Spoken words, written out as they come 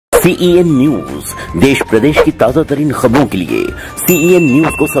CEN news देश प्रदेश की ताजा तरीन खबरों के लिए CEN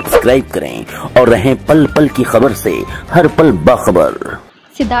न्यूज को सब्सक्राइब करें और रहें पल पल की खबर से हर पल बाखबर।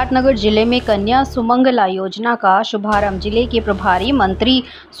 सिद्धार्थनगर जिले में कन्या सुमंगला योजना का शुभारंभ जिले के प्रभारी मंत्री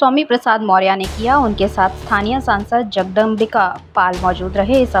स्वामी प्रसाद मौर्य ने किया। उनके साथ स्थानीय सांसद जगदम्बिका पाल मौजूद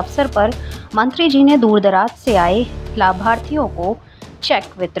रहे। इस अवसर पर मंत्री जी ने दूर दराज से आए लाभार्थियों को चेक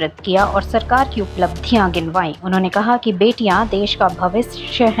वितरित किया और सरकार की उपलब्धियां गिनवाई। उन्होंने कहा कि बेटियां देश का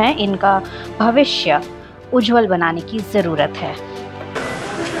भविष्य हैं, इनका भविष्य उज्जवल बनाने की ज़रूरत है।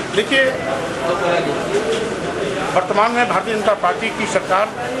 देखिए, वर्तमान में भारतीय जनता पार्टी की सरकार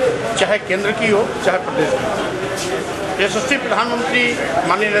चाहे केंद्र की हो चाहे प्रदेश की, यशस्वी प्रधानमंत्री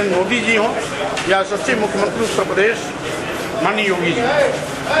माननीय नरेंद्र मोदी जी हों या यशस्वी मुख्यमंत्री उत्तर प्रदेश माननीय योगी जी,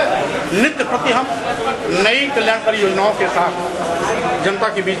 नित्य प्रति हम नई कल्याणकारी योजनाओं के साथ जनता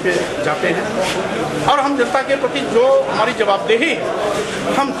के बीच में जाते हैं और हम जनता के प्रति जो हमारी जवाबदेही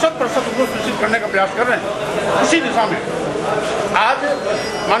हम 100% उसको सुनिश्चित करने का प्रयास कर रहे हैं। उसी दिशा में आज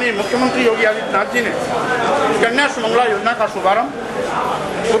माननीय मुख्यमंत्री योगी आदित्यनाथ जी ने कन्या सुमंगला योजना का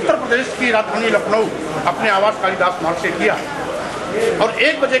शुभारंभ उत्तर प्रदेश की राजधानी लखनऊ अपने आवास कालिदास मार्ग से किया और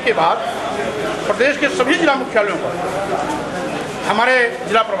 1 बजे के बाद प्रदेश के सभी जिला मुख्यालयों पर हमारे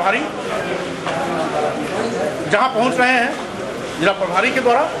जिला प्रभारी जहां पहुंच रहे हैं जिला प्रभारी के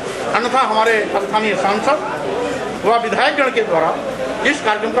द्वारा, अन्यथा हमारे स्थानीय सांसद व विधायकगण के द्वारा इस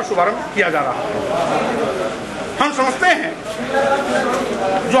कार्यक्रम का शुभारंभ किया जा रहा है। हम समझते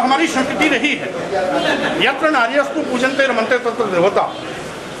हैं जो हमारी संस्कृति रही है, यत्र नार्यस्तु पूजन्ते रमन्ते तत्र देवता,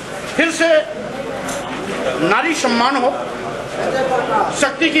 फिर से नारी सम्मान हो,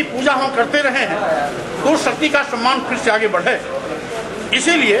 शक्ति की पूजा हम करते रहे हैं तो शक्ति का सम्मान फिर से आगे बढ़े।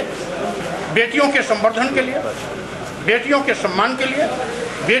 इसीलिए बेटियों के संवर्धन के लिए, बेटियों के सम्मान के लिए,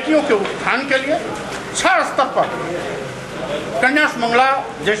 बेटियों के उत्थान के लिए 6 स्तर पर कन्या सुमंगला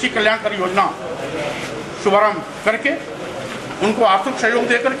जैसी कल्याणकारी योजना शुभारंभ करके उनको आर्थिक सहयोग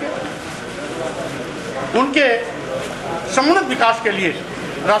दे करके उनके समुन्नत विकास के लिए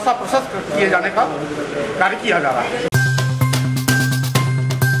रास्ता प्रशस्त किए जाने का कार्य किया जा रहा है।